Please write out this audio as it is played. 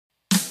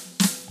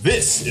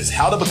This is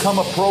How to Become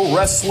a Pro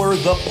Wrestler,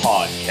 the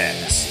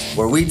podcast,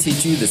 where we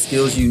teach you the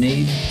skills you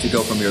need to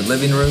go from your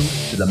living room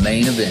to the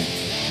main event.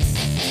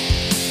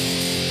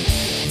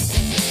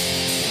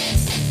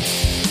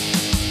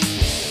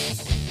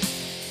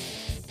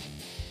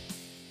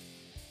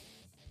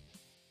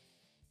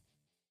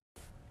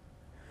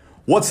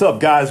 What's up,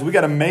 guys? We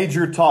got a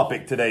major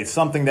topic today,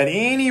 something that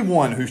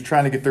anyone who's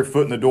trying to get their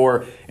foot in the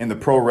door in the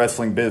pro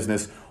wrestling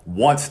business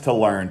wants to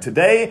learn.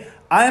 Today,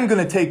 I am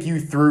going to take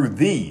you through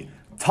the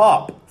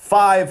top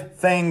 5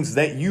 things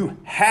that you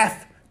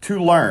have to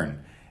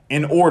learn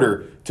in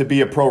order to be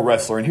a pro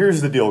wrestler. And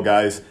here's the deal,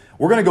 guys.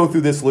 We're going to go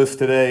through this list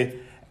today,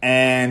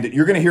 and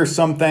you're going to hear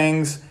some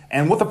things.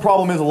 And what the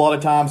problem is a lot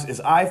of times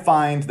is I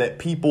find that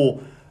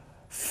people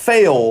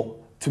fail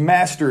to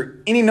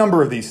master any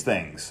number of these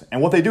things.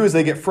 And what they do is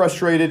they get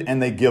frustrated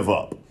and they give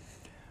up.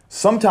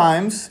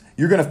 Sometimes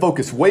you're going to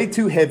focus way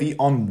too heavy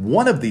on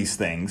one of these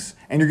things,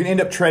 and you're going to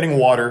end up treading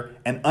water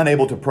and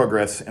unable to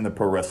progress in the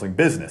pro wrestling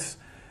business.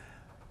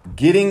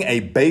 Getting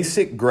a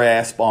basic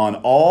grasp on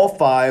all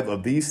 5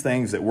 of these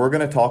things that we're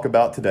going to talk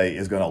about today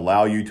is going to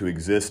allow you to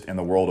exist in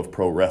the world of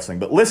pro wrestling.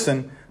 But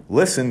listen,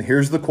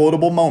 here's the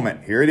quotable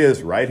moment. Here it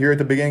is, right here at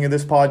the beginning of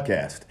this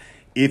podcast.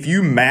 If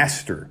you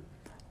master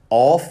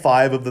all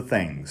 5 of the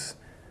things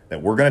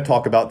that we're going to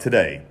talk about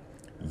today,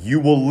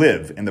 you will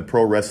live in the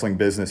pro wrestling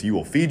business. You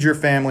will feed your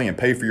family and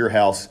pay for your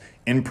house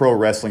in pro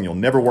wrestling. You'll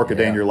never work a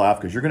day in your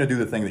life because you're going to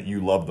do the thing that you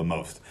love the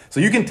most.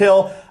 So you can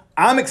tell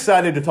I'm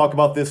excited to talk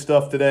about this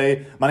stuff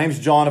today. My name's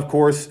John, of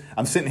course.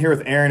 I'm sitting here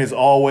with Aaron as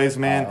always,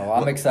 man. Oh,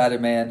 I'm excited,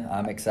 man.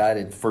 I'm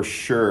excited. For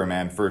sure,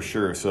 man, for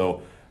sure.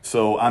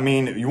 So I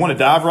mean, you want to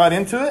dive right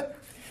into it?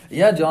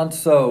 Yeah, John.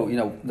 So,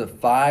 the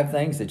 5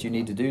 things that you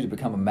need to do to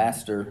become a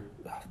master,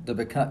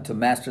 to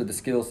master the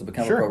skills to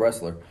become a pro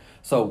wrestler.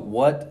 So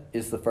what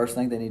is the first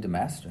thing they need to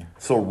master?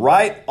 So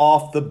right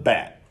off the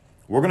bat,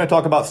 we're going to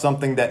talk about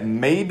something that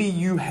maybe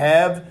you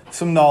have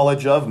some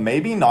knowledge of,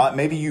 maybe not,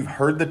 maybe you've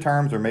heard the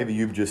terms, or maybe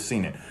you've just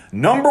seen it.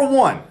 Number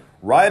 1,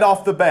 right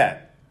off the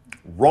bat,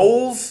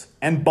 rolls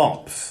and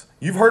bumps.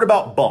 You've heard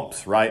about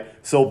bumps, right?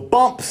 So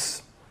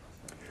bumps,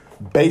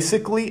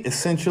 basically,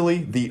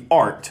 essentially, the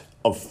art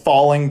of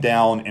falling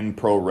down in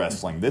pro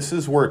wrestling. This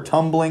is where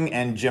tumbling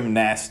and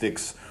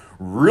gymnastics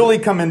really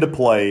come into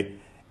play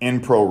in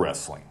pro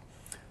wrestling.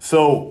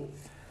 So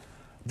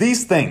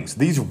these things,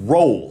 these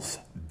rolls,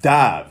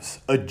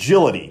 dives,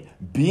 agility,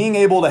 being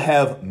able to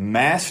have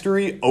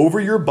mastery over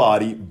your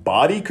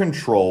body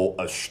control,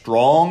 a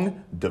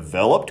strong,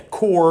 developed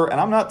core,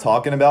 and I'm not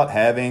talking about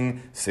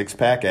having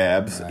 6-pack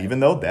abs, right, even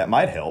though that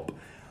might help.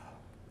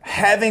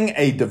 Having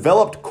a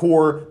developed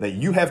core that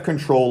you have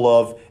control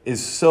of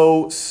is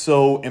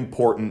so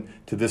important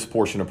to this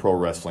portion of pro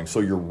wrestling.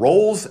 So your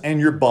rolls and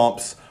your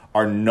bumps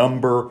are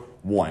number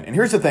 1. And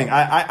here's the thing,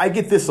 I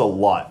get this a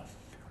lot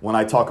when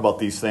I talk about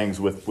these things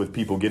with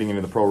people getting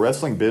into the pro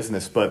wrestling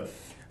business. But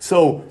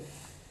so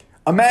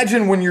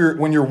imagine when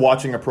you're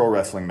watching a pro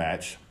wrestling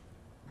match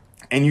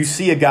and you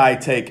see a guy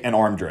take an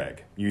arm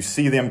drag. You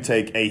see them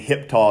take a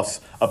hip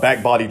toss, a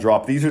back body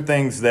drop. These are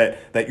things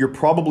that you're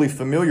probably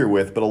familiar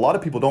with, but a lot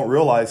of people don't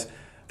realize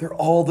they're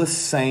all the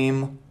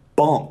same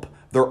bump.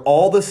 They're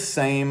all the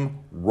same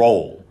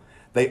roll.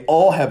 They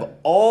all have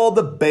all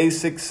the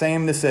basic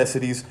same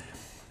necessities: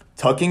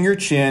 tucking your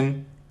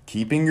chin,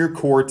 keeping your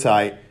core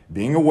tight,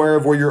 being aware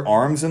of where your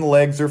arms and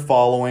legs are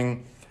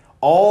following.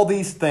 All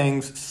these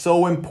things,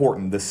 so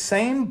important. The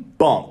same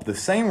bump, the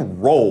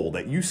same roll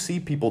that you see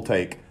people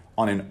take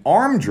on an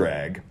arm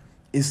drag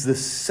is the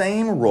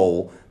same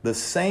roll, the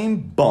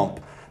same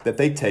bump that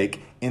they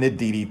take in a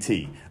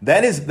DDT.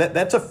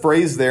 That's a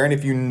phrase there, and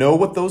if you know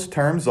what those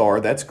terms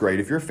are, that's great.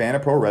 If you're a fan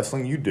of pro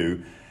wrestling, you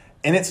do.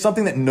 And it's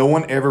something that no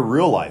one ever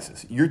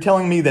realizes. You're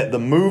telling me that the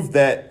move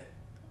that,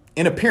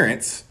 in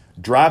appearance,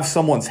 drives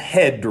someone's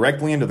head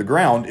directly into the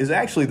ground is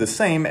actually the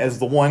same as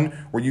the one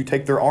where you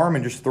take their arm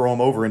and just throw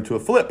them over into a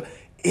flip.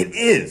 It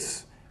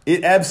is.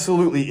 It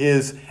absolutely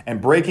is.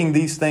 And breaking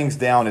these things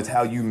down is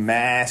how you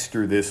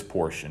master this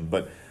portion.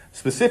 But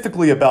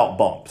specifically about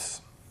bumps.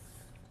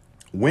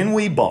 When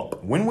we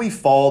bump, when we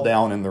fall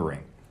down in the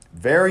ring,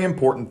 very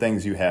important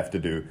things you have to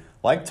do,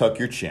 like tuck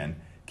your chin,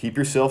 keep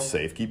yourself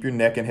safe, keep your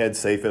neck and head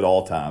safe at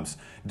all times.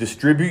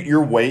 Distribute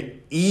your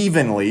weight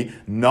evenly,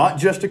 not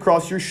just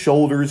across your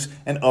shoulders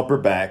and upper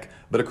back,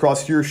 but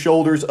across your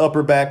shoulders,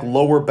 upper back,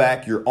 lower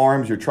back, your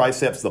arms, your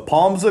triceps, the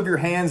palms of your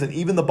hands, and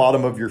even the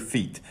bottom of your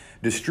feet.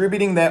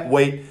 Distributing that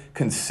weight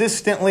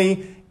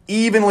consistently,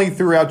 evenly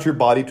throughout your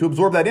body to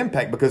absorb that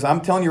impact. Because I'm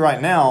telling you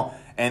right now,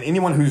 and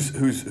anyone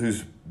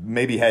who's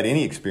maybe had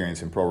any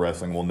experience in pro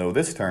wrestling will know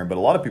this term, but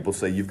a lot of people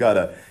say you've got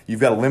a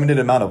limited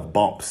amount of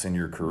bumps in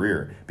your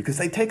career because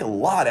they take a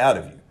lot out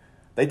of you.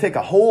 They take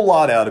a whole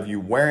lot out of you,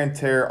 wear and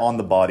tear on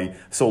the body.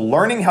 So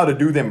learning how to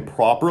do them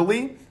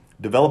properly,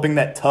 developing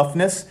that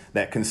toughness,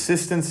 that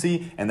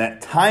consistency, and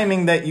that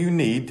timing that you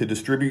need to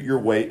distribute your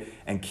weight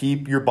and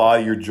keep your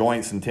body, your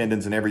joints and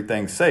tendons and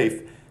everything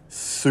safe,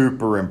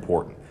 super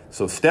important.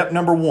 So step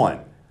number 1,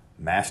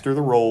 master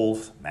the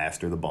rolls,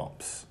 master the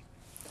bumps.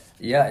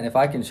 Yeah, and if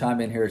I can chime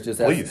in here, it's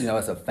just Please.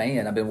 as a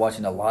fan, I've been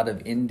watching a lot of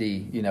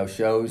indie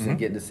shows and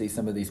getting to see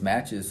some of these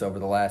matches over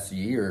the last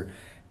year,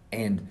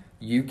 and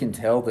you can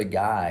tell the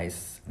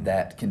guys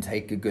that can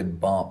take a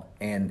good bump.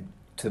 And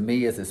to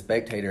me, as a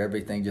spectator,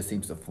 everything just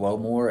seems to flow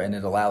more, and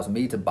it allows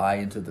me to buy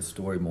into the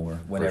story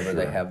more whenever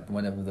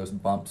whenever those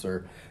bumps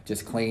are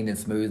just clean and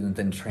smooth, and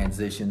then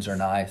transitions are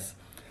nice.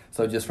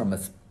 So just from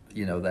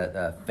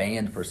that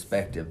fan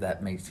perspective,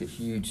 that makes a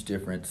huge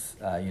difference.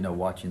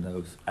 Watching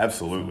those.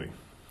 Absolutely.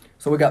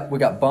 So we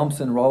got bumps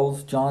and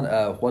rolls, John.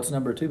 What's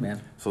number 2,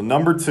 man? So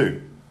number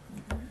 2,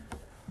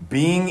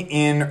 being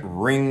in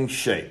ring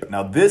shape.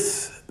 Now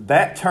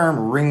that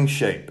term ring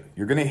shape,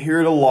 you're going to hear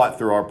it a lot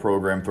through our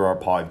program, through our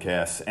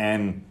podcasts,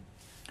 and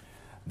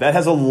that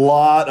has a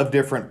lot of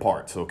different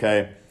parts,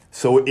 okay?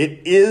 So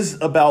it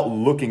is about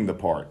looking the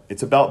part.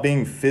 It's about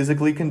being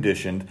physically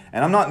conditioned,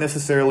 and I'm not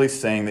necessarily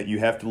saying that you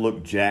have to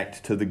look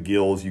jacked to the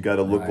gills. You got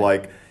to look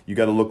like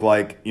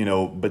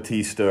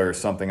Batista or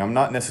something. I'm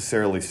not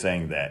necessarily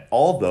saying that.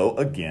 Although,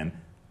 again,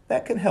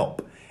 that can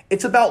help.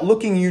 It's about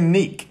looking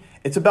unique.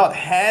 It's about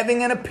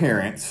having an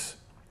appearance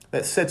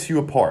that sets you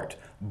apart.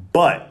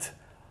 But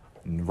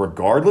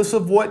regardless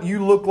of what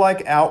you look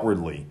like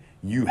outwardly,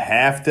 you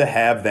have to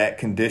have that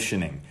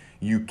conditioning.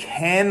 You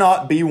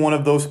cannot be one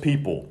of those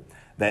people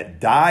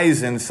that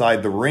dies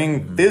inside the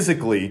ring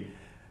physically,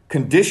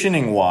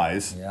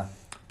 conditioning-wise,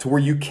 to where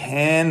you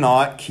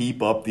cannot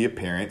keep up the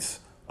appearance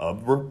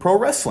of pro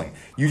wrestling.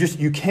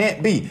 You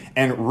can't be.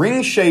 And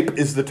ring shape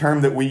is the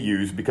term that we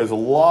use because a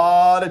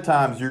lot of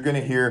times you're going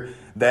to hear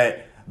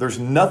that there's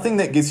nothing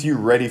that gets you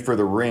ready for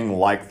the ring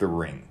like the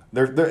ring.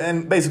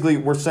 And basically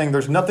we're saying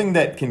there's nothing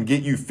that can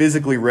get you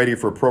physically ready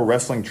for pro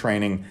wrestling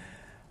training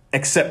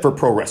except for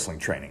pro wrestling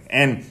training.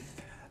 And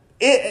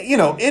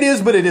it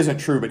is, but it isn't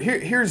true. But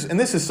here's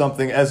this is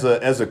something as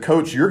a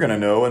coach you're going to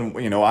know,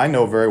 and I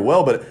know very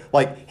well. But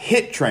like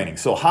HIIT training,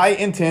 so high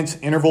intense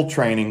interval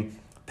training,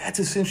 that's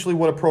essentially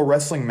what a pro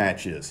wrestling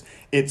match is.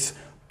 It's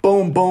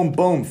boom, boom,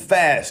 boom,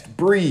 fast,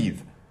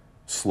 breathe,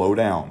 slow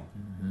down,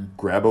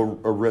 grab a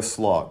wrist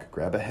lock,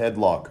 grab a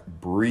headlock,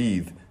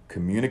 breathe,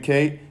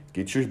 communicate,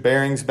 get your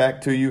bearings back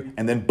to you,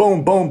 and then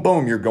boom, boom,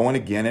 boom, you're going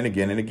again and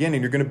again and again,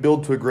 and you're going to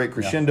build to a great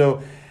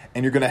crescendo,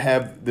 and you're going to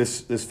have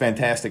this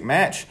fantastic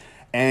match.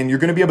 And you're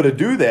going to be able to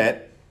do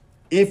that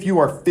if you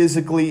are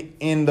physically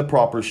in the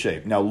proper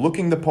shape. Now,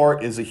 looking the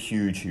part is a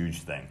huge,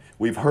 huge thing.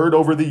 We've heard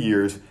over the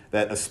years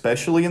that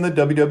especially in the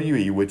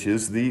WWE, which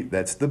is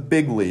that's the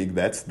big league,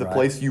 that's the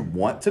place you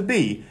want to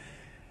be,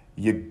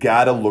 you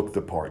got to look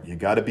the part. You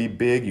got to be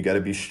big, you got to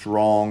be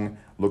strong,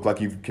 look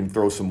like you can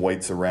throw some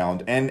weights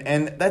around.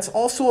 And that's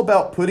also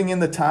about putting in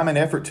the time and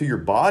effort to your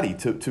body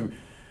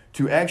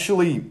to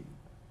actually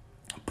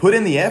put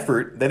in the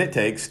effort that it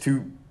takes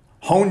to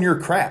hone your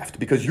craft,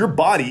 because your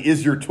body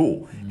is your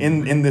tool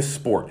in this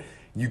sport.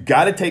 You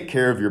got to take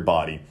care of your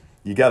body.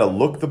 You got to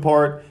look the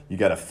part. You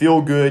got to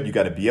feel good. You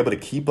got to be able to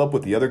keep up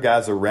with the other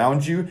guys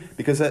around you,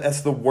 because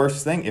that's the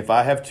worst thing. If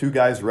I have 2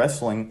 guys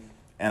wrestling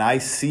and I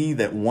see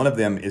that one of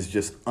them is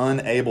just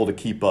unable to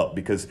keep up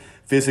because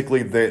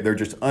physically they're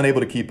just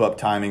unable to keep up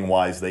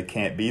timing-wise, they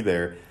can't be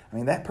there, I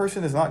mean, that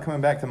person is not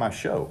coming back to my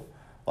show.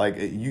 Like,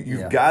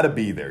 you've got to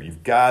be there.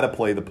 You've got to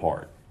play the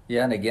part.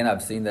 Yeah, and again,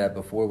 I've seen that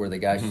before where the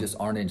guys just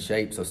aren't in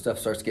shape, so stuff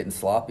starts getting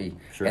sloppy.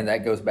 Sure. And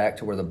that goes back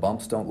to where the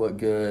bumps don't look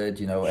good,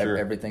 Sure.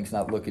 Everything's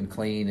not looking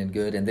clean and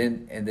good. And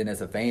then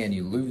as a fan,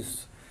 you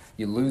lose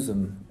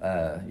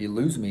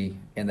me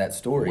in that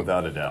story.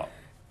 Without a doubt.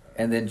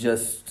 And then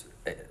just,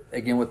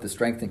 again, with the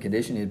strength and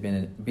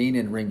conditioning, being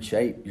in ring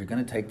shape, you're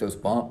going to take those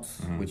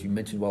bumps, which you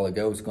mentioned a while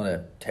ago, is going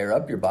to tear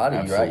up your body,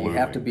 Absolutely. right? You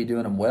have to be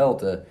doing them well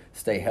to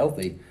stay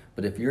healthy.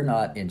 But if you're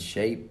not in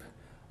shape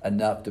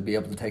enough to be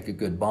able to take a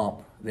good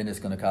bump, then it's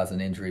going to cause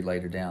an injury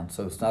later down.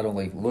 So it's not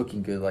only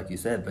looking good, like you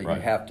said, but you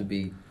have to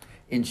be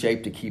in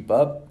shape to keep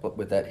up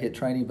with that HIIT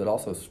training, but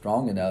also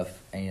strong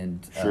enough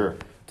and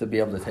to be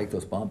able to take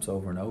those bumps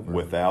over and over.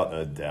 Without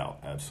a doubt,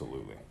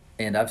 absolutely.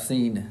 And I've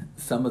seen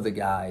some of the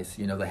guys,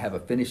 they have a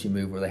finishing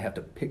move where they have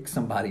to pick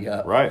somebody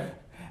up. Right.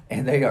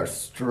 And they are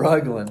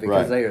struggling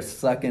because they are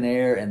sucking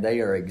air and they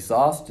are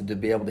exhausted to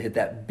be able to hit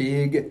that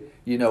big,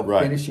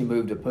 finishing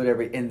move to put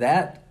and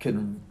that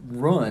can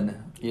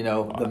ruin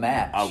the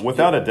match.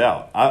 Without a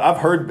doubt. I've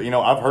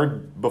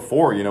heard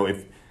before,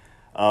 if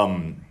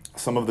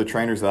some of the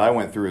trainers that I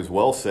went through as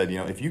well said,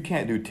 if you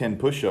can't do 10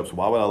 push-ups,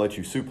 why would I let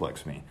you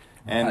suplex me?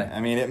 And I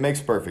mean, it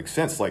makes perfect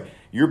sense. Like,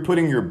 you're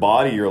putting your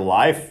body, your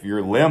life,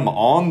 your limb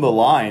on the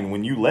line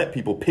when you let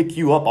people pick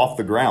you up off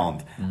the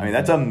ground. I mean,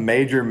 that's a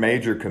major,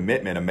 major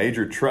commitment, a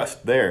major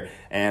trust there.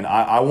 And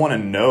I want to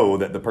know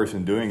that the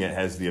person doing it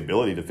has the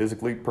ability to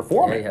physically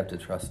perform it. You have to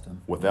trust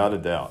them. Without a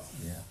doubt.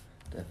 Yeah,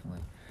 definitely.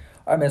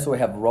 All right, man, so we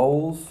have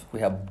rolls,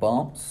 we have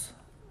bumps.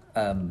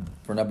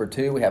 For number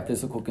 2, we have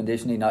physical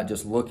conditioning, not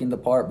just looking the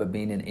part, but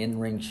being in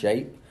ring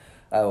shape.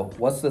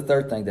 What's the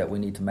third thing that we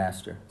need to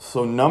master?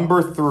 So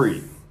number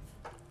 3,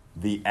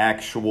 the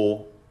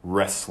actual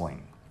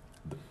wrestling.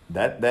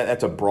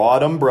 That's a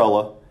broad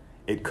umbrella.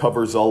 It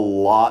covers a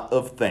lot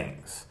of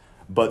things.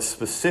 But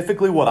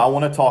specifically what I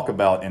want to talk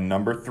about in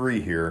number 3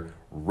 here,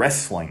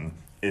 wrestling,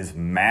 is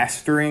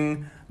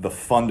mastering the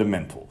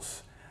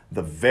fundamentals.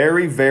 The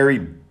very,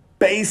 very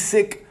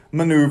basic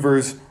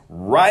maneuvers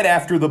right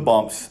after the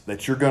bumps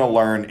that you're going to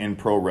learn in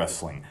pro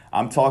wrestling.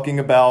 I'm talking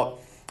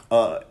about,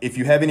 if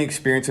you have any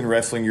experience in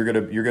wrestling, you're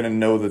gonna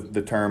know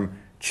the term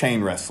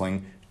chain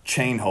wrestling,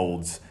 chain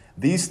holds.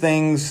 These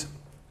things,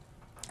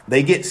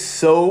 they get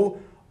so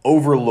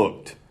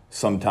overlooked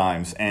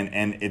sometimes,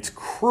 and it's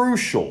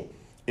crucial.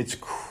 It's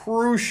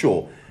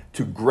crucial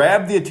to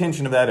grab the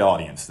attention of that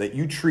audience, that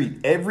you treat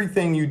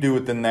everything you do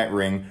within that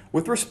ring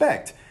with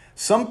respect.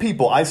 Some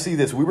people, I see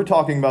this, we were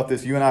talking about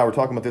this, you and I were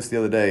talking about this the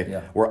other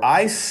day, where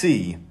I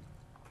see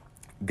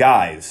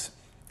guys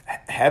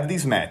have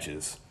these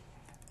matches,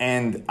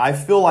 and I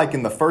feel like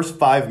in the first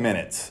 5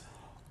 minutes,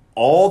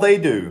 all they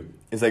do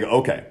is they go,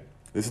 okay,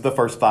 this is the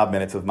first 5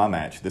 minutes of my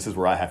match. This is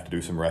where I have to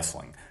do some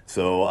wrestling.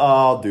 So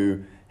I'll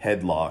do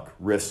headlock,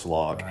 wrist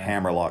lock,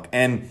 hammer lock,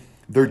 and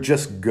they're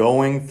just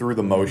going through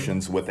the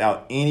motions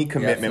without any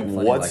commitment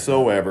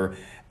whatsoever. Like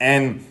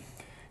and,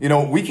 you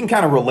know, we can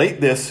kind of relate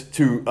this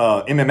to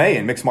MMA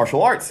and mixed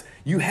martial arts.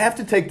 You have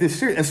to take this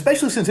serious,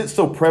 especially since it's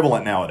so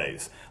prevalent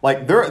nowadays.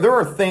 Like, there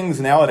are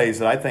things nowadays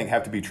that I think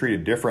have to be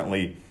treated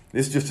differently.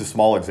 This is just a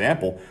small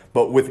example.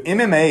 But with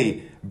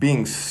MMA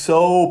being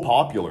so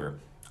popular,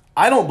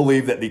 I don't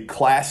believe that the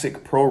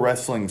classic pro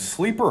wrestling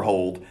sleeper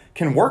hold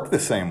can work the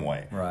same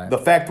way. Right. The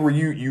fact where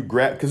you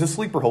grab, because a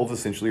sleeper hold is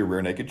essentially a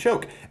rear naked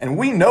choke. And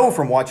we know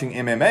from watching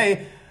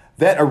MMA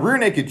that a rear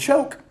naked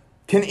choke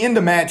can end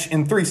a match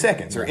in 3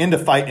 seconds or end a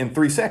fight in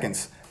 3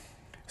 seconds.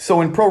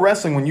 So in pro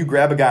wrestling, when you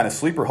grab a guy in a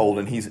sleeper hold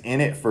and he's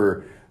in it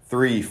for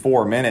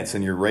 3-4 minutes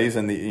and you're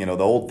raising the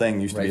old thing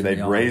used to be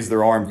they'd raise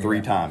their arm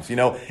 3 times. You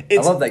know, I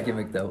love that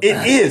gimmick though.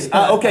 It is.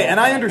 Okay, and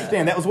I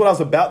understand. That was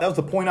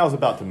the point I was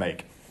about to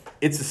make.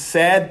 It's a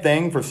sad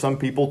thing for some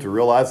people to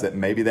realize that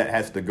maybe that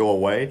has to go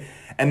away.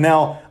 And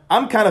now,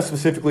 I'm kind of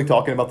specifically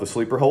talking about the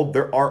sleeper hold.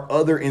 There are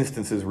other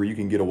instances where you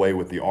can get away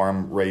with the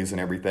arm raise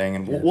and everything,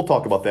 and we'll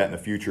talk about that in the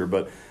future.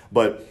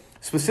 But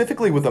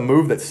specifically with a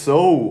move that's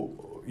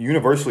so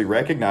universally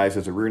recognized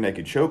as a rear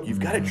naked choke,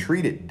 you've got to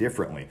treat it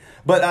differently.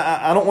 But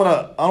I don't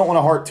want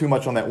to harp too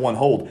much on that one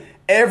hold.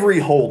 Every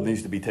hold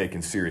needs to be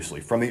taken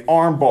seriously, from the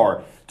arm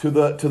bar to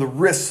the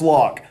wrist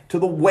lock, to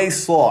the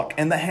waist lock,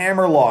 and the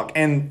hammer lock,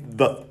 and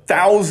the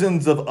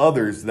thousands of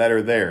others that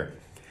are there.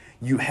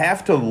 You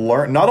have to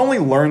not only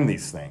learn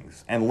these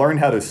things and learn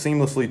how to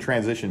seamlessly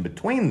transition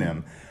between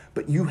them,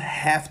 but you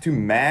have to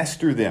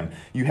master them.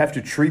 You have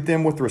to treat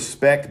them with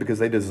respect because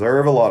they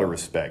deserve a lot of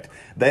respect.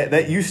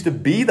 That used to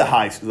be the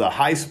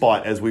high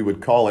spot, as we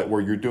would call it,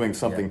 where you're doing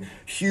something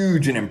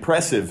huge and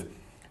impressive.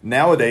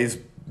 Nowadays,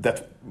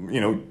 that's,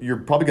 you're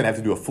probably going to have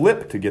to do a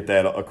flip to get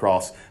that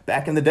across.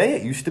 Back in the day,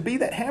 it used to be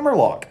that hammer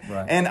lock.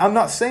 Right. And I'm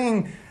not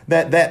saying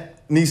that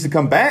needs to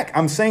come back.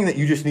 I'm saying that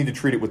you just need to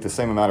treat it with the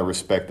same amount of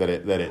respect that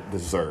it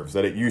deserves,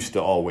 that it used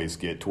to always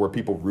get, to where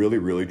people really,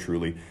 really,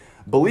 truly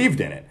believed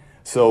in it.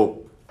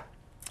 So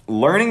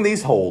learning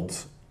these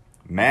holds,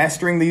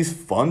 mastering these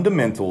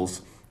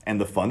fundamentals, and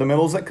the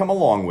fundamentals that come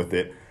along with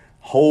it,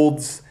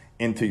 holds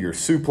into your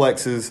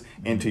suplexes,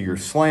 into your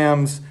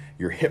slams,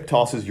 your hip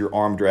tosses, your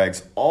arm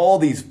drags, all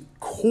these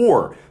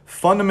core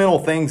fundamental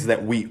things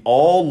that we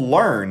all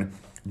learn.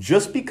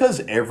 Just because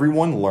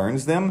everyone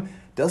learns them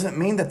doesn't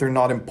mean that they're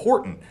not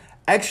important.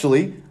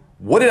 Actually,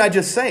 what did I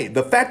just say?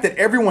 The fact that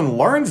everyone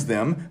learns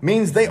them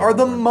means they are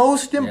the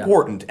most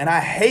important. And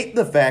I hate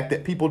the fact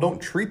that people don't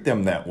treat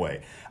them that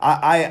way.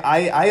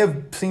 I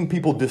have seen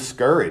people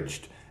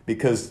discouraged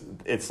because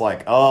it's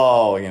like,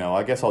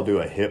 I guess I'll do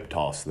a hip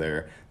toss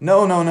there.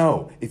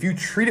 No. If you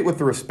treat it with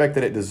the respect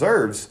that it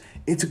deserves,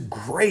 it's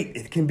great.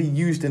 It can be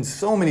used in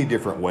so many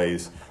different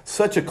ways.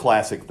 Such a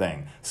classic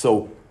thing.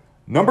 So,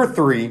 number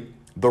 3,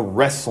 the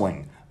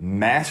wrestling.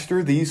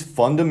 Master these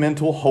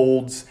fundamental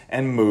holds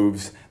and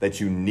moves that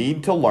you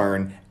need to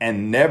learn,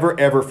 and never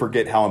ever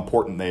forget how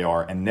important they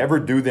are, and never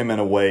do them in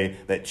a way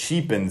that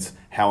cheapens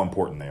how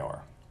important they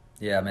are.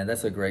 Yeah, man,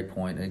 that's a great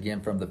point. And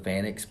again, from the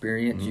fan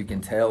experience, you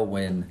can tell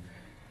when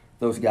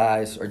those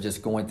guys are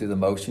just going through the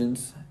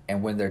motions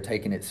and when they're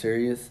taking it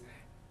serious.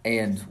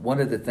 And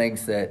one of the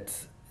things that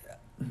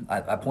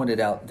I pointed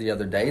out the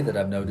other day that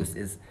I've noticed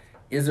is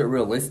it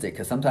realistic?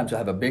 Because sometimes you'll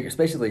have a bigger,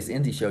 especially these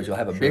indie shows, you'll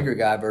have a bigger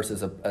guy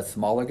versus a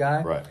smaller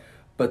guy. Right.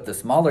 But the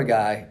smaller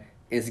guy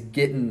is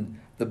getting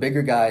the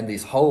bigger guy in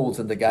these holds,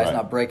 and the guy's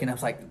not breaking. I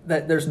was like,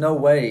 there's no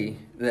way.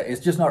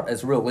 It's just not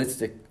as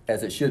realistic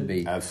as it should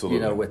be.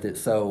 Absolutely. With it.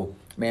 So,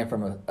 man,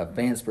 from a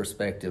fan's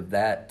perspective,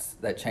 that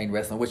chain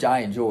wrestling, which I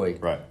enjoy,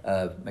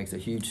 makes a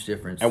huge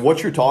difference. And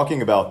what you're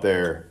talking about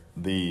there,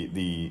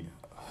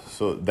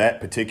 so that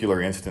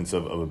particular instance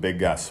of a big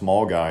guy,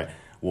 small guy,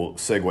 will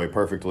segue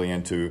perfectly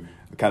into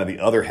kind of the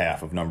other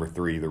half of number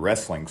 3, the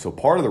wrestling. So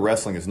part of the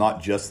wrestling is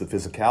not just the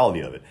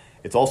physicality of it.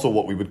 It's also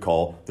what we would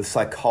call the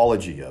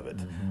psychology of it.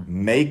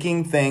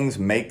 Making things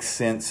make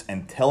sense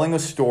and telling a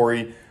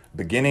story,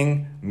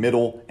 beginning,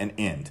 middle, and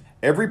end.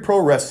 Every pro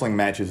wrestling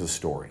match is a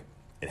story.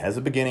 It has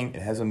a beginning,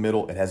 it has a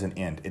middle, it has an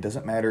end. It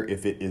doesn't matter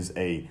if it is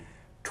a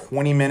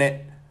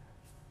 20-minute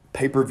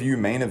pay-per-view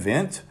main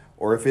event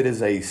or if it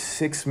is a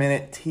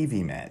 6-minute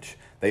TV match.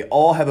 They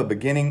all have a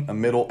beginning, a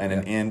middle, and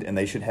an end, and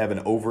they should have an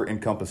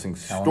over-encompassing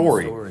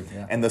story.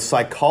 Yeah. And the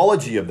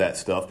psychology of that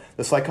stuff,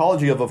 the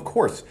psychology of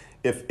course,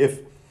 if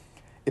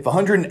a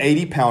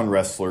 180-pound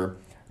wrestler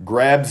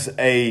grabs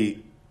a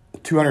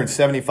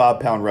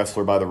 275-pound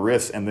wrestler by the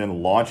wrist and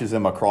then launches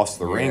him across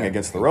the ring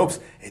against the ropes,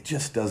 it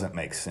just doesn't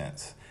make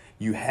sense.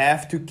 You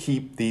have to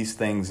keep these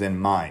things in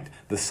mind.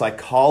 The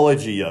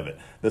psychology of it.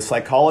 The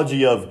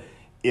psychology of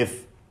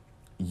if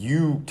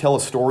you tell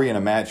a story in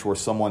a match where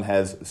someone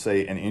has,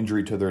 say, an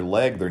injury to their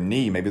leg, their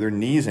knee, maybe their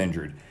knee's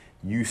injured,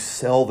 you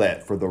sell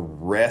that for the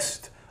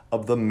rest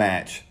of the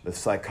match, the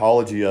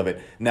psychology of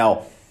it.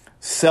 Now,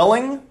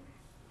 psychology,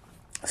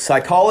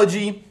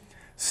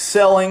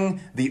 selling,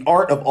 the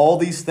art of all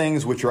these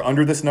things which are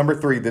under this number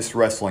 3, this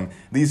wrestling,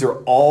 these are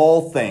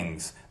all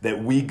things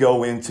that we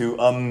go into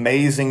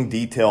amazing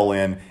detail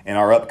in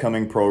our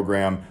upcoming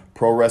program,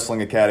 Pro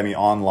Wrestling Academy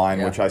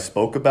Online, which I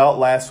spoke about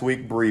last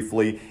week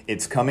briefly.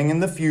 It's coming in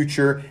the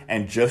future,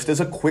 and just as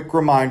a quick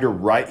reminder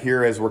right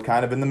here as we're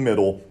kind of in the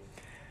middle,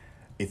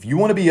 if you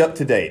want to be up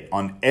to date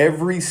on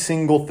every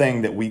single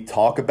thing that we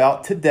talk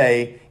about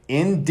today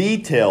in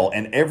detail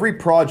and every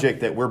project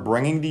that we're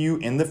bringing to you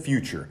in the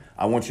future,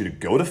 I want you to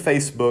go to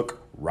Facebook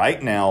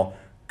right now,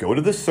 go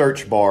to the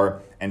search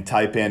bar, and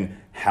type in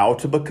how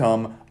to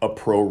become a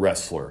pro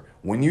wrestler.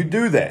 When you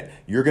do that,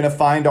 you're going to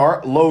find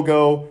our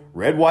logo,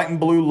 red, white, and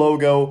blue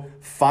logo.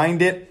 Find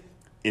it.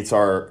 It's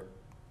our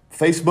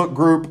Facebook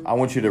group. I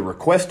want you to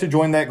request to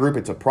join that group.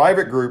 It's a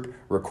private group.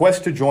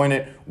 Request to join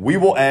it. We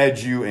will add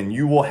you, and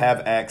you will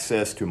have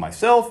access to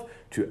myself,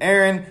 to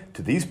Aaron,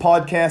 to these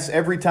podcasts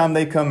every time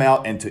they come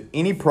out, and to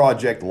any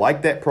project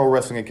like that Pro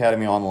Wrestling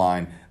Academy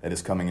Online that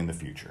is coming in the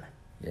future.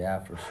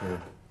 Yeah, for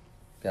sure.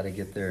 Got to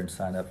get there and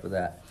sign up for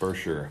that. For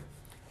sure.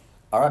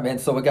 All right, man.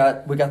 So we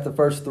got the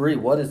first 3.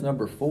 What is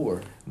number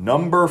 4?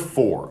 Number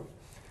 4.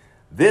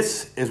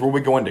 This is where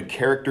we go into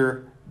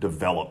character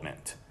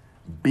development,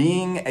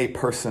 being a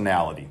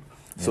personality.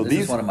 Yeah, so this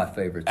these is one of my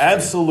favorites.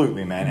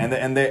 Absolutely, man.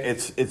 And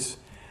it's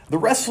the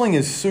wrestling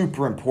is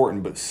super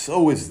important, but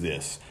so is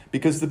this.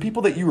 Because the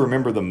people that you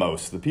remember the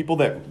most, the people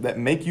that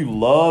make you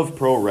love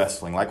pro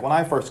wrestling, like when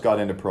I first got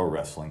into pro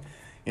wrestling,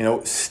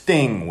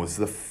 Sting was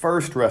the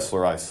first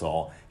wrestler I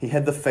saw. He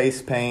had the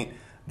face paint,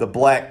 the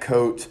black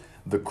coat,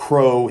 the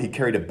crow. He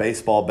carried a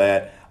baseball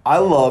bat. I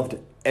loved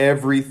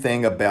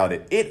everything about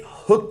it. It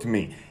hooked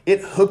me.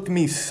 It hooked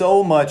me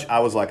so much.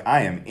 I was like,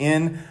 I am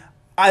in.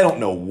 I don't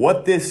know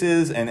what this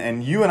is.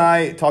 And you and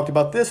I talked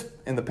about this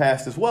in the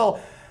past as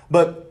well.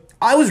 But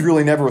I was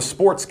really never a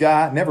sports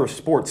guy, never a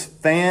sports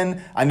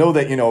fan. I know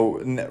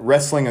that,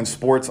 wrestling and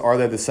sports, are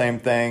they the same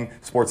thing?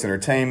 Sports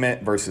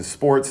entertainment versus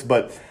sports.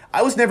 But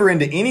I was never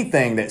into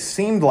anything that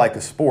seemed like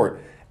a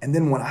sport. And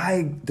then when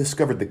I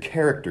discovered the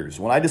characters,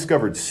 when I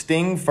discovered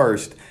Sting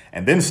first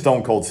and then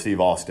Stone Cold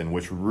Steve Austin,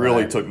 which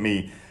really took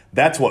me,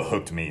 that's what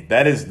hooked me.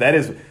 That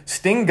is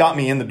Sting got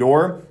me in the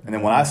door, and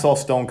then when I saw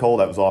Stone Cold,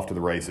 I was off to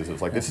the races. It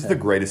was like, this is the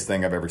greatest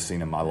thing I've ever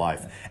seen in my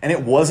life. And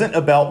it wasn't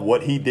about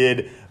what he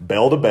did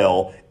bell to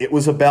bell. It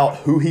was about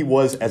who he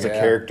was as a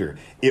character.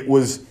 It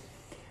was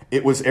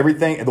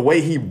everything, the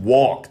way he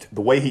walked,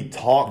 the way he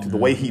talked, the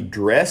way he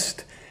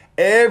dressed,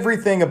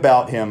 everything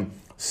about him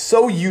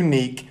so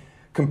unique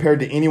compared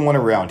to anyone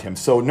around him.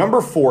 So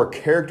number 4,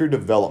 character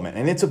development.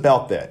 And it's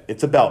about that.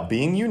 It's about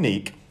being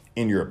unique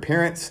in your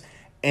appearance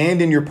and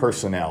in your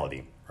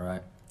personality.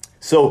 Right.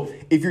 So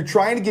if you're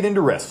trying to get into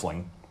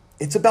wrestling,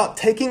 it's about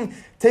taking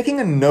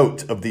a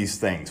note of these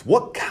things.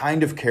 What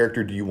kind of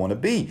character do you want to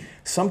be?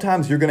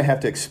 Sometimes you're going to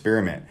have to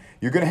experiment.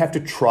 You're going to have to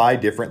try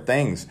different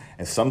things.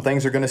 And some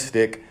things are going to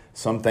stick,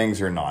 some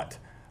things are not.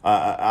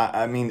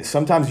 I mean,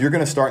 sometimes you're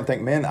going to start and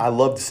think, man, I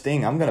love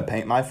Sting. I'm going to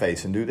paint my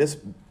face and do this.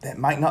 That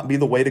might not be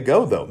the way to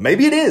go, though.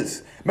 Maybe it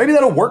is. Maybe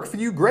that'll work for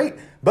you, great.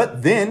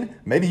 But then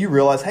maybe you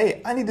realize,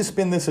 hey, I need to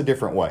spin this a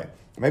different way.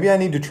 Maybe I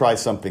need to try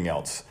something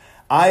else.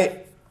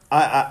 I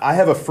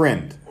have a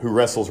friend who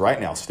wrestles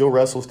right now, still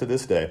wrestles to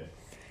this day.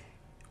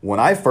 When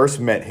I first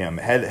met him,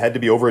 had to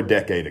be over a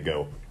decade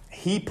ago,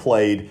 he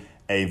played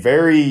a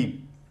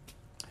very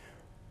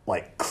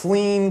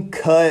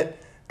clean-cut,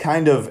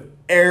 kind of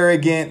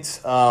arrogant,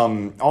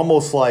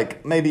 almost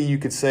like maybe you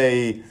could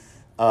say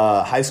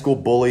high school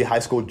bully, high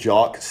school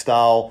jock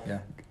style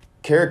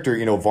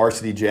character,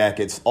 varsity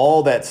jackets,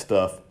 all that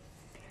stuff.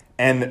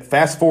 And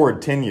fast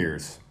forward 10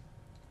 years,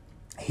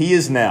 he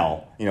is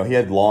now, he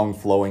had long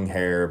flowing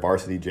hair,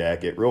 varsity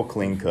jacket, real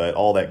clean cut,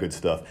 all that good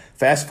stuff.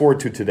 Fast forward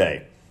to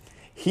today.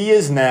 He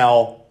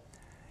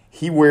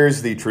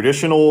wears the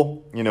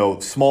traditional,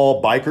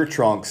 small biker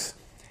trunks.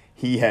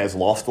 He has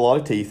lost a lot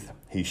of teeth.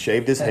 He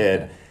shaved his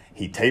head.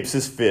 He tapes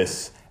his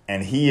fists,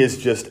 and he is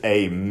just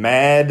a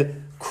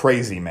mad,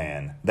 crazy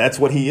man. That's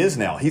what he is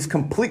now. It's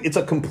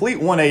a complete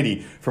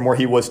 180 from where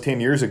he was 10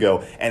 years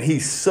ago, and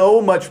he's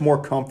so much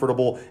more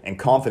comfortable and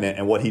confident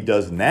in what he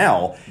does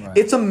now. Right.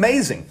 It's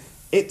amazing.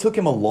 It took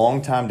him a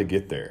long time to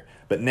get there,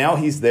 But now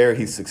he's there,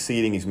 he's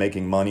succeeding, he's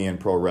making money in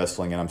pro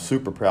wrestling, and I'm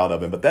super proud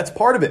of him. But that's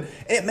part of it.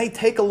 It may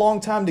take a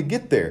long time to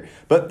get there,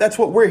 but that's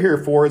what we're here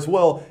for as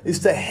well, is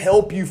to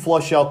help you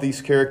flush out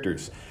these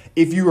characters.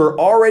 If you are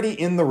already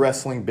in the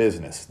wrestling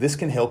business, this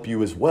can help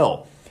you as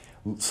well.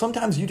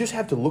 Sometimes you just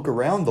have to look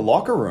around the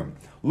locker room.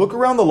 Look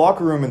around the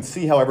locker room and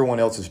see how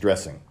everyone else is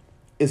dressing.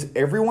 Is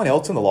everyone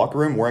else in the locker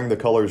room wearing the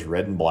colors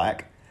red and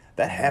black?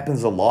 That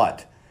happens a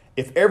lot.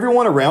 If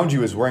everyone around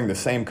you is wearing the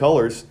same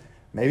colors,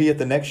 maybe at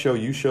the next show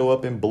you show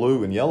up in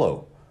blue and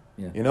yellow.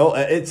 Yeah. You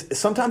know,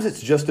 sometimes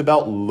it's just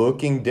about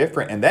looking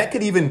different, and that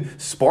could even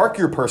spark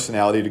your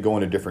personality to go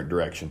in a different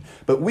direction.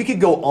 But we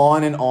could go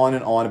on and on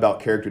and on about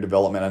character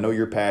development. I know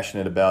you're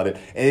passionate about it,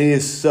 and it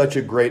is such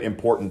a great,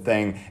 important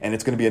thing, and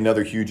it's going to be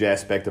another huge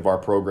aspect of our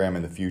program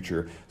in the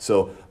future.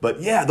 So, but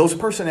yeah, those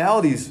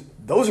personalities,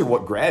 those are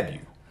what grab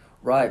you.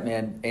 Right,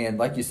 man. And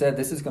like you said,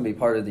 this is going to be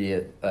part of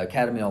the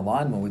Academy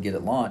Online when we get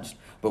it launched.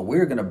 But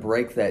we're going to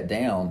break that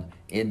down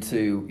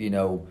into, you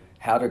know,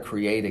 how to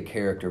create a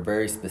character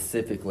very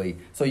specifically.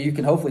 So you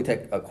can hopefully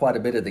take quite a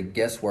bit of the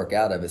guesswork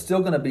out of it. Still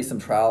going to be some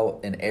trial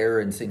and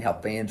error and seeing how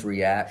fans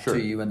react to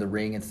you in the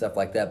ring and stuff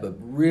like that. But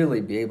really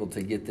be able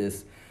to get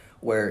this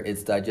where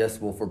it's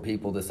digestible for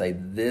people to say,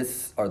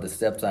 this are the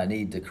steps I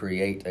need to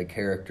create a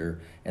character,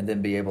 and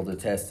then be able to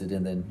test it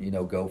and then, you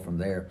know, go from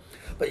there.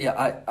 But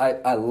yeah,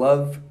 I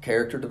love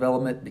character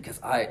development because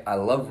I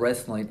love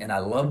wrestling and I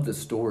love the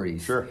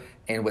stories. Sure.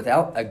 And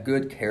without a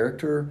good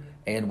character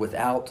and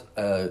without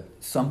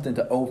something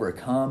to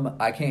overcome,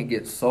 I can't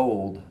get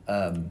sold,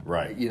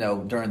 right. you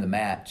know, during the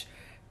match.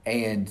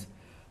 And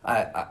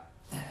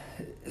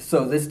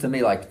so this to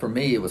me, like for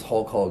me, it was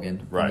Hulk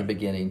Hogan right. in the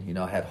beginning. You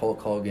know, I had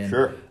Hulk Hogan,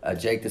 sure.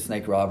 Jake the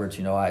Snake Roberts.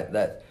 You know,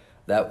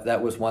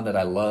 that was one that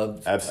I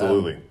loved.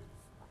 Absolutely.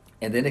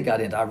 And then it got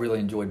into, I really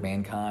enjoyed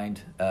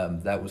Mankind.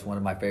 That was one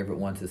of my favorite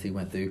ones as he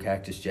went through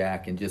Cactus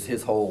Jack and just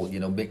his whole, you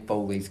know, Mick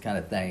Foley's kind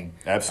of thing.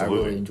 Absolutely.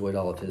 I really enjoyed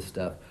all of his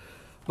stuff.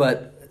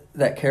 But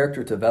that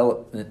character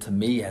development to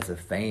me as a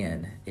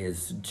fan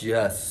is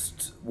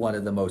just one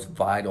of the most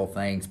vital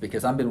things,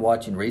 because I've been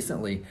watching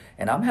recently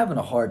and I'm having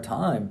a hard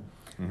time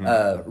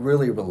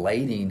really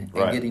relating and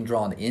right. getting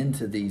drawn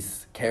into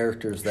these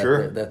characters that,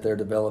 sure. that they're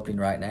developing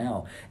right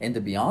now. And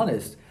to be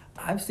honest,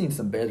 I've seen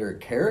some better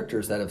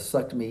characters that have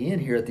sucked me in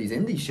here at these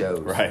indie shows.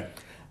 Right.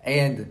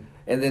 And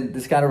then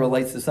this kind of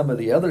relates to some of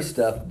the other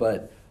stuff,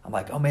 but I'm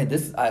like, oh man,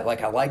 I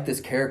like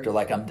this character.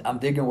 Like I'm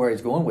digging where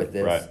he's going with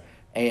this. Right.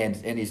 And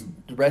he's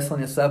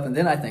wrestling and stuff, and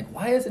then I think,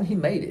 why hasn't he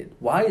made it?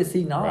 Why is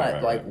he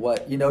not right.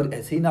 what, you know,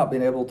 has he not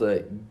been able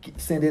to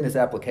send in his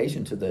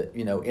application to the,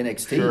 you know,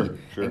 NXT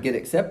sure. and get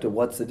accepted?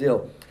 What's the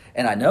deal?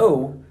 And I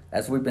know,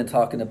 as we've been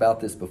talking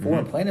about this before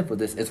and planning for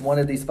this, it's one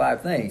of these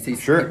 5 things.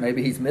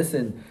 Maybe he's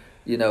missing,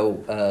 you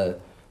know,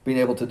 being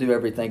able to do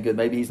everything good.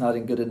 Maybe he's not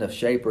in good enough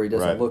shape, or he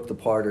doesn't right. look the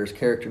part, or his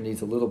character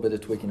needs a little bit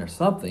of tweaking or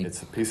something.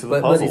 It's a piece of the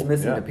puzzle. But he's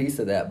missing a piece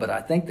of that. But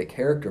I think the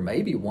character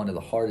may be one of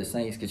the hardest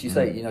things, because you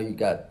say, you know, you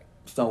got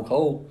Stone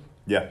Cold.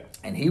 Yeah.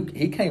 And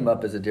he came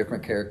up as a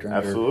different character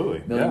under Absolutely.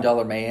 $1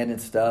 Million Man and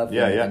stuff.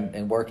 Yeah,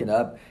 and working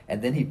up.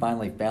 And then he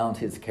finally found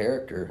his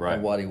character right.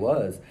 and what he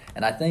was.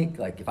 And I think,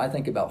 like, if I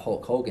think about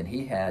Hulk Hogan,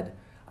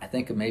 I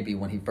think maybe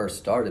when he first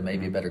started,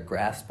 maybe a better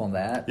grasp on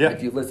that. Yeah.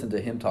 If you listen to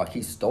him talk,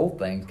 he stole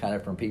things kind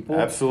of from people.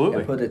 Absolutely.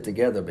 And put it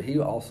together. But he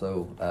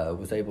also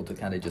was able to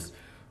kind of just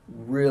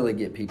really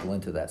get people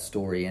into that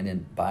story and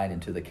then buy it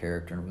into the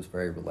character, and it was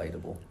very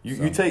relatable.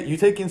 You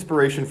take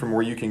inspiration from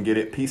where you can get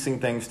it,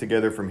 piecing things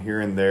together from here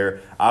and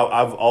there.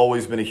 I've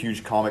always been a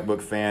huge comic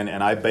book fan,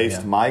 and I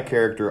based my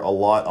character a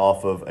lot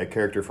off of a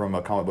character from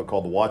a comic book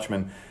called The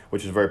Watchmen,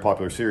 which is a very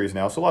popular series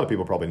now, so a lot of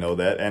people probably know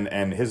that.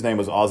 And his name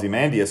was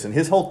Ozymandias, and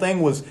his whole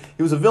thing was,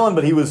 he was a villain,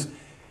 but he was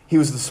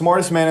the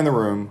smartest man in the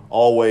room,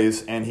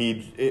 always, and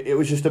it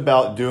was just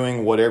about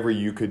doing whatever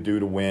you could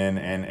do to win,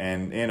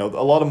 and you know,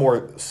 a lot of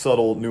more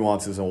subtle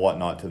nuances and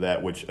whatnot to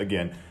that, which,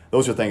 again,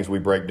 those are things we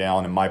break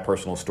down in my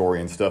personal story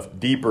and stuff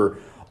deeper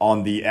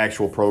on the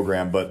actual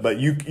program. But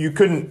you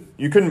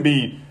couldn't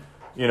be,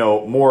 you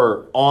know,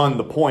 more on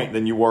the point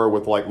than you were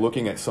with, like,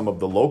 looking at some of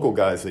the local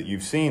guys that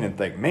you've seen and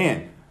think,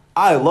 man,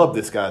 I love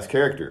this guy's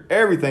character.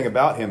 Everything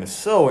about him is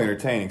so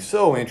entertaining,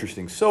 so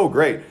interesting, so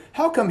great.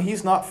 How come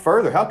he's not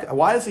further?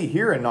 Why is he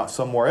here and not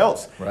somewhere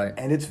else? Right.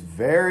 And it's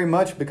very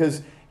much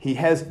because he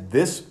has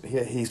this.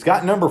 He's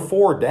got number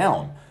 4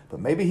 down, but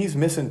maybe he's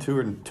missing 2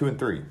 and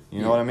 3.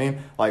 You know what I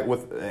mean? Like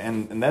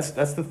and that's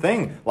the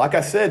thing. Like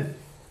I said,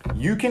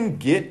 you can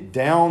get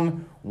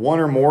down one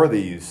or more of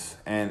these,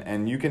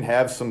 and you can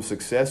have some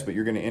success, but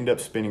you're going to end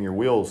up spinning your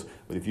wheels.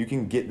 But if you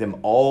can get them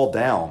all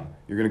down,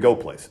 you're going to go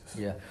places.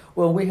 Yeah.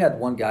 Well, we had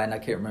one guy, and I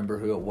can't remember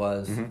who it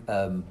was,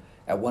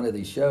 at one of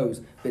these shows,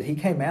 but he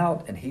came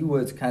out, and he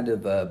was kind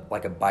of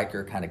like a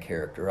biker kind of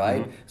character,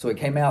 right? So he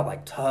came out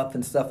like tough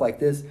and stuff like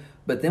this.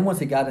 But then once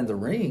he got in the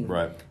ring,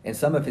 right. and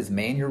some of his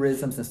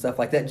mannerisms and stuff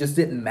like that just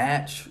didn't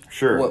match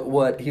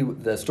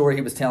the story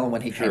he was telling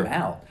when he came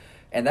out.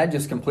 And that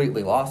just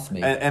completely lost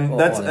me. And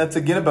that's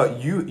again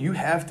about you. You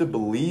have to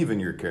believe in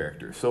your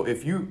character. So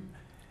if you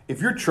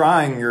if you're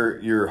trying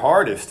your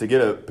hardest to get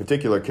a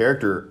particular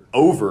character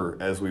over,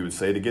 as we would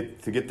say, to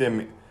get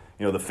them,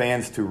 the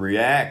fans to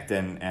react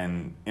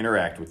and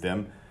interact with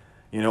them,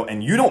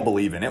 and you don't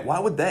believe in it, why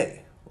would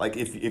they? Like,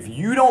 if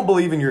you don't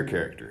believe in your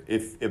character,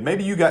 if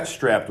maybe you got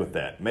strapped with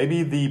that,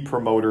 maybe the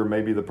promoter,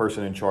 maybe the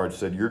person in charge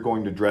said, you're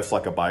going to dress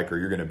like a biker,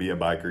 you're going to be a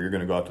biker, you're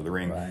going to go out to the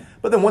ring. Right.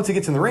 But then once he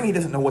gets in the ring, he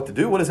doesn't know what to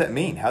do. What does that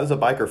mean? How does a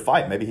biker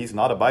fight? Maybe he's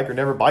not a biker,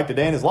 never biked a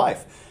day in his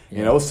life.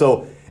 Yeah.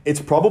 So it's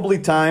probably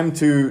time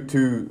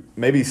to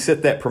maybe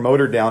sit that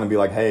promoter down and be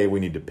like, hey, we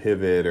need to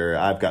pivot, or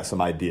I've got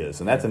some ideas.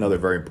 And that's another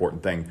very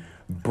important thing.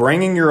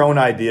 Bringing your own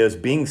ideas,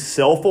 being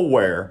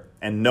self-aware,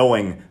 and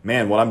knowing,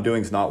 man, what I'm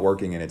doing is not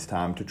working and it's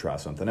time to try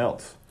something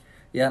else.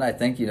 Yeah, and I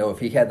think, if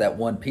he had that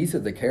one piece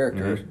of the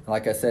character,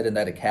 like I said in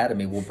that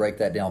academy, we'll break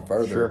that down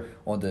further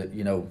on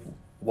the,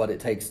 what it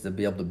takes to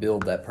be able to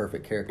build that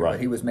perfect character. Right. But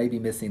he was maybe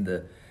missing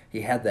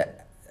he had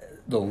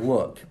the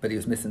look, but he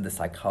was missing the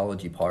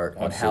psychology part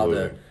on Absolutely.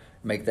 how to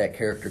make that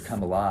character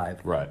come alive.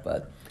 Right.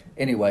 But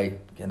anyway,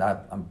 again,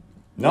 I'm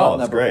No, not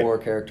that's number great. 4,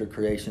 character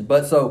creation.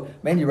 But so,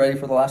 man, you ready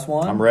for the last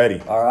one? I'm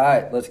ready. All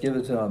right, let's give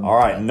it to him. All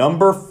right,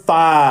 number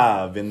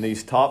 5 in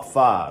these top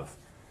 5,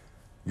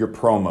 your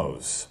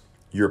promos,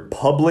 your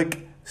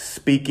public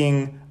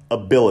speaking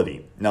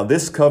ability. Now,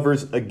 this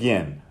covers,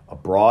 again, a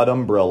broad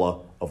umbrella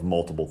of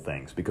multiple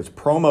things, because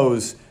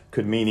promos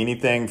could mean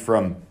anything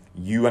from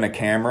you and a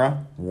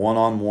camera,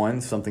 one-on-one,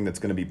 something that's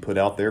going to be put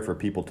out there for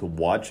people to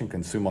watch and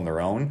consume on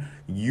their own,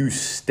 you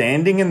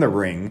standing in the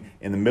ring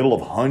in the middle of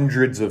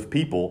hundreds of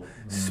people,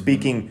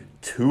 speaking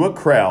to a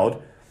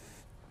crowd.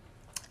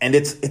 And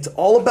it's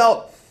all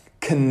about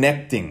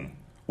connecting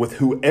with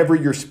whoever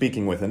you're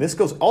speaking with. And this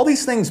goes, all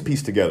these things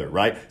piece together,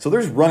 right? So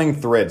there's running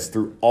threads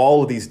through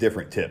all of these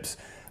different tips.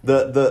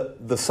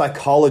 The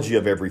psychology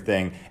of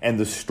everything and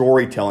the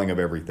storytelling of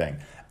everything.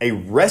 A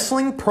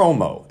wrestling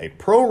promo, a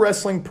pro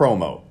wrestling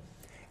promo,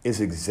 is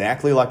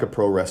exactly like a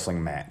pro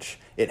wrestling match.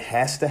 It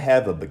has to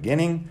have a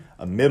beginning,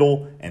 a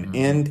middle, an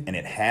end, and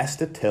it has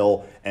to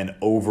tell an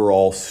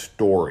overall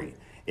story.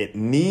 It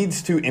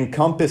needs to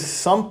encompass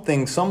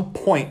something, some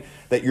point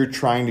that you're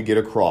trying to get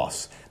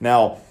across.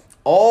 Now,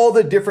 all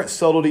the different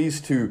subtleties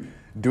to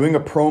doing a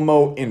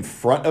promo in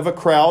front of a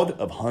crowd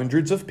of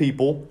hundreds of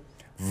people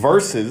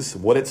versus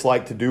what it's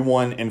like to do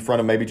one in front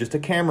of maybe just a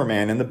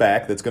cameraman in the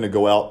back that's going to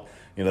go out,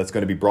 that's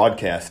going to be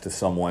broadcast to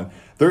someone.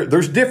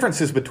 There's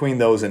differences between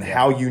those and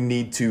how you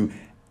need to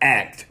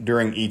act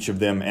during each of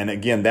them. And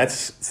again,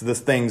 that's the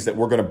things that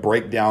we're going to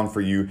break down for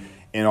you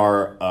in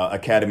our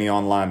Academy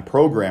Online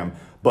program.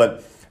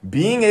 But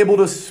being able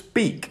to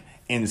speak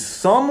in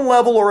some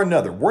level or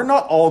another, we're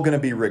not all going to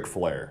be Ric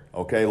Flair,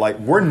 okay? Like,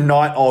 we're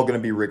not all going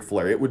to be Ric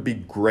Flair. It would be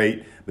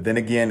great, but then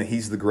again,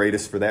 he's the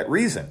greatest for that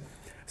reason.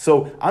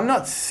 So I'm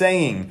not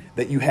saying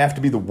that you have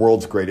to be the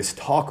world's greatest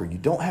talker. You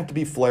don't have to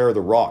be Flair or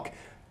The Rock.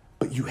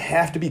 But you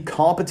have to be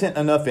competent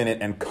enough in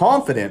it and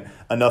confident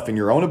enough in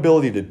your own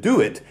ability to do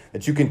it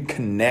that you can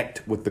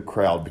connect with the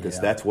crowd, because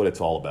that's what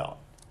it's all about.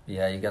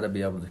 Yeah, you got to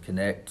be able to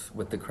connect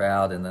with the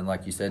crowd and then,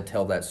 like you said,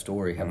 tell that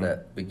story, have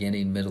that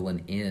beginning, middle,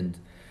 and end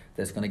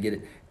that's going to get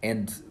it,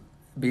 and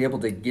be able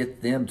to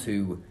get them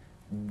to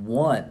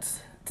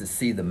want to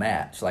see the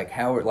match. Like,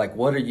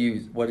 what are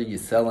you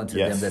selling to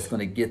them that's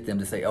going to get them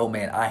to say, oh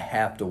man, I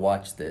have to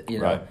watch this,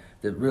 Right.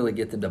 To really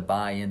get them to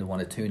buy in, to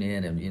want to tune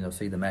in and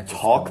see the match.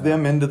 Talk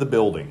them into the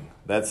building.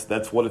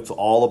 That's what it's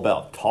all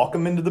about. Talk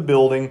them into the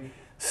building.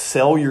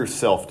 Sell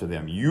yourself to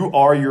them. You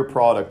are your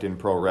product in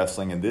pro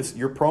wrestling, and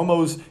your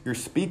promos, your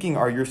speaking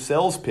are your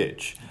sales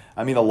pitch.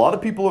 I mean, a lot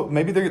of people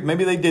maybe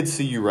they did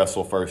see you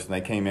wrestle first and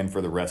they came in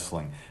for the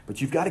wrestling,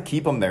 but you've got to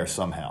keep them there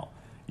somehow.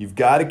 You've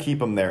got to keep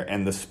them there,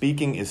 and the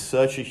speaking is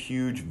such a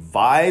huge,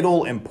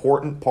 vital,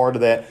 important part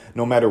of that,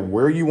 no matter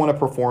where you want to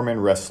perform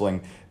in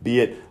wrestling, be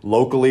it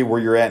locally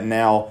where you're at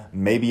now,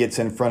 maybe it's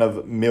in front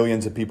of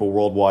millions of people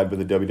worldwide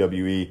with the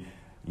WWE.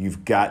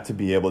 You've got to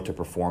be able to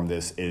perform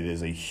this. It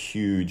is a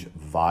huge,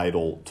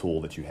 vital tool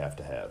that you have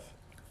to have.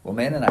 Well,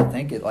 man, and I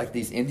think like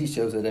these indie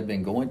shows that I've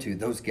been going to,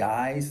 those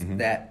guys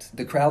that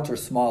the crowds are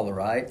smaller,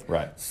 right?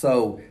 Right.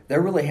 So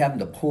they're really having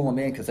to pull them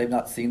in because they've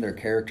not seen their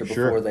character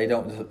before. Sure. They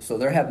don't, so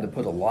they're having to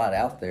put a lot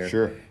out there.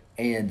 Sure.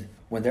 And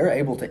when they're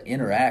able to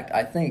interact,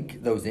 I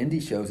think those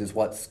indie shows is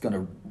what's going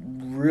to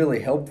really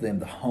help them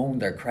to hone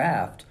their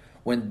craft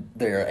when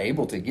they're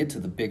able to get to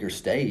the bigger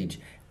stage.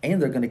 And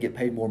they're going to get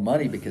paid more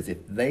money because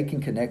if they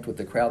can connect with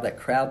the crowd, that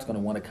crowd's going to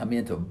want to come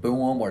in to boo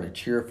them or to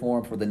cheer for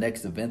them for the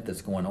next event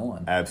that's going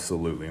on.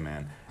 Absolutely,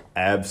 man.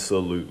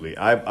 Absolutely.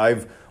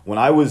 I've when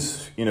I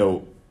was,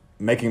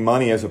 making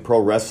money as a pro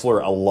wrestler,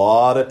 a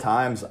lot of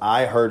times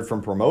I heard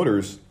from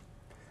promoters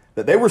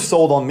that they were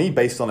sold on me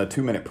based on a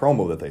 2-minute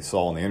promo that they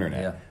saw on the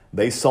internet. Yeah.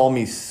 They saw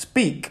me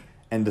speak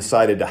and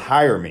decided to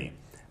hire me.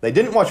 They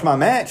didn't watch my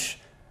match,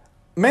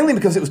 mainly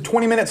because it was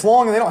 20 minutes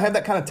long and they don't have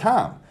that kind of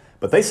time.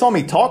 But they saw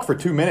me talk for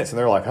 2 minutes and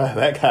they're like, oh,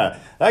 that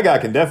guy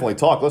can definitely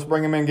talk. Let's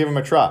bring him in and give him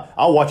a try.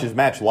 I'll watch his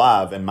match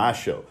live in my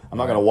show. I'm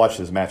not going to watch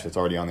his match that's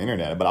already on the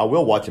internet, but I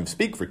will watch him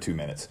speak for 2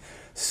 minutes.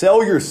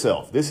 Sell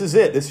yourself. This is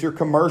it. This is your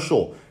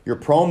commercial, your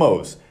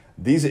promos.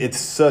 It's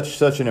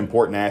such an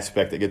important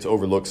aspect that gets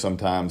overlooked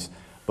sometimes,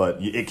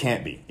 but it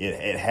can't be.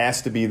 It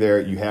has to be there.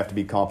 You have to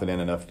be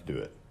confident enough to do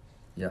it.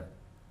 Yeah.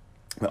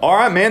 All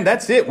right, man,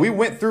 that's it. We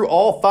went through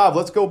all 5.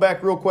 Let's go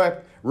back real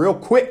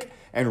quick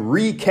and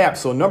recap.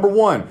 So number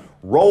 1,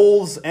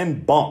 rolls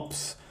and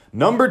bumps.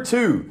 Number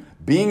 2,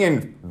 being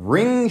in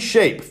ring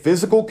shape,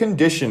 physical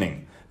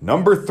conditioning.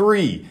 Number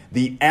 3,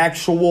 the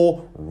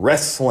actual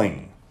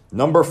wrestling.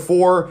 Number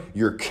 4,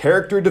 your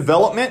character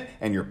development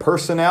and your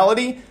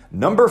personality.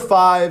 Number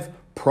 5,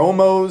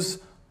 promos,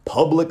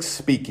 public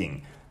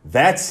speaking.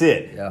 That's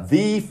it. Yeah.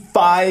 The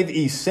 5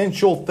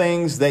 essential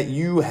things that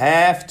you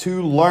have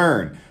to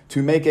learn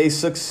to make a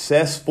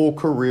successful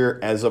career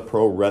as a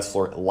pro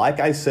wrestler. Like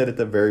I said at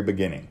the very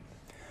beginning,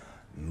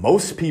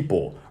 most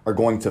people are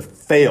going to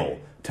fail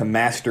to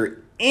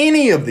master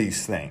any of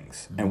these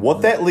things. And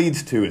what that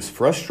leads to is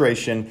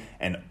frustration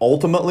and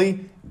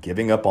ultimately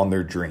giving up on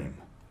their dream.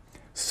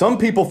 Some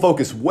people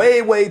focus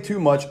way too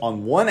much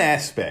on one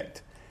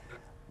aspect.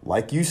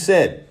 Like you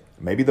said,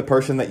 maybe the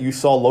person that you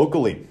saw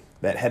locally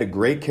that had a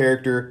great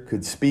character,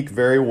 could speak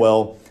very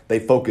well. They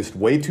focused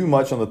way too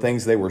much on the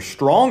things they were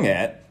strong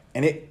at,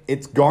 and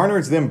it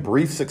garners them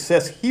brief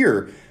success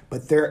here,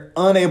 but they're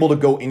unable to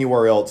go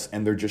anywhere else,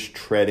 and they're just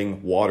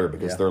treading water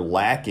because they're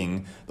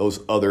lacking those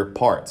other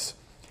parts.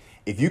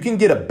 If you can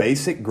get a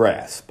basic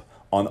grasp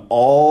on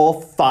all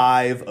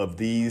 5 of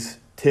these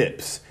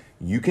tips,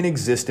 you can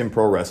exist in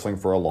pro wrestling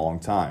for a long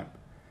time.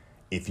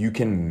 If you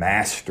can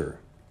master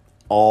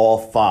all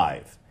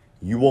 5,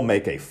 you will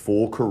make a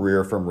full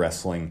career from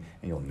wrestling,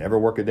 and you'll never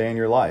work a day in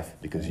your life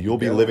because you'll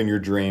be living your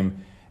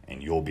dream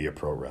and you'll be a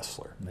pro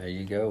wrestler. There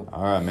you go.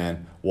 All right,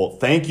 man. Well,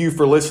 thank you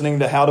for listening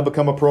to How to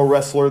Become a Pro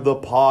Wrestler, the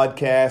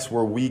podcast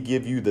where we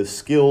give you the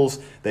skills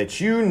that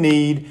you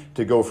need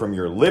to go from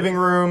your living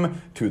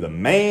room to the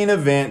main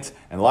event.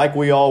 And like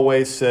we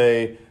always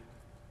say,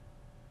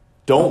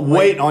 don't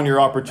wait on your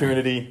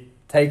opportunity.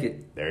 Take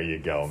it. There you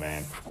go,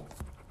 man.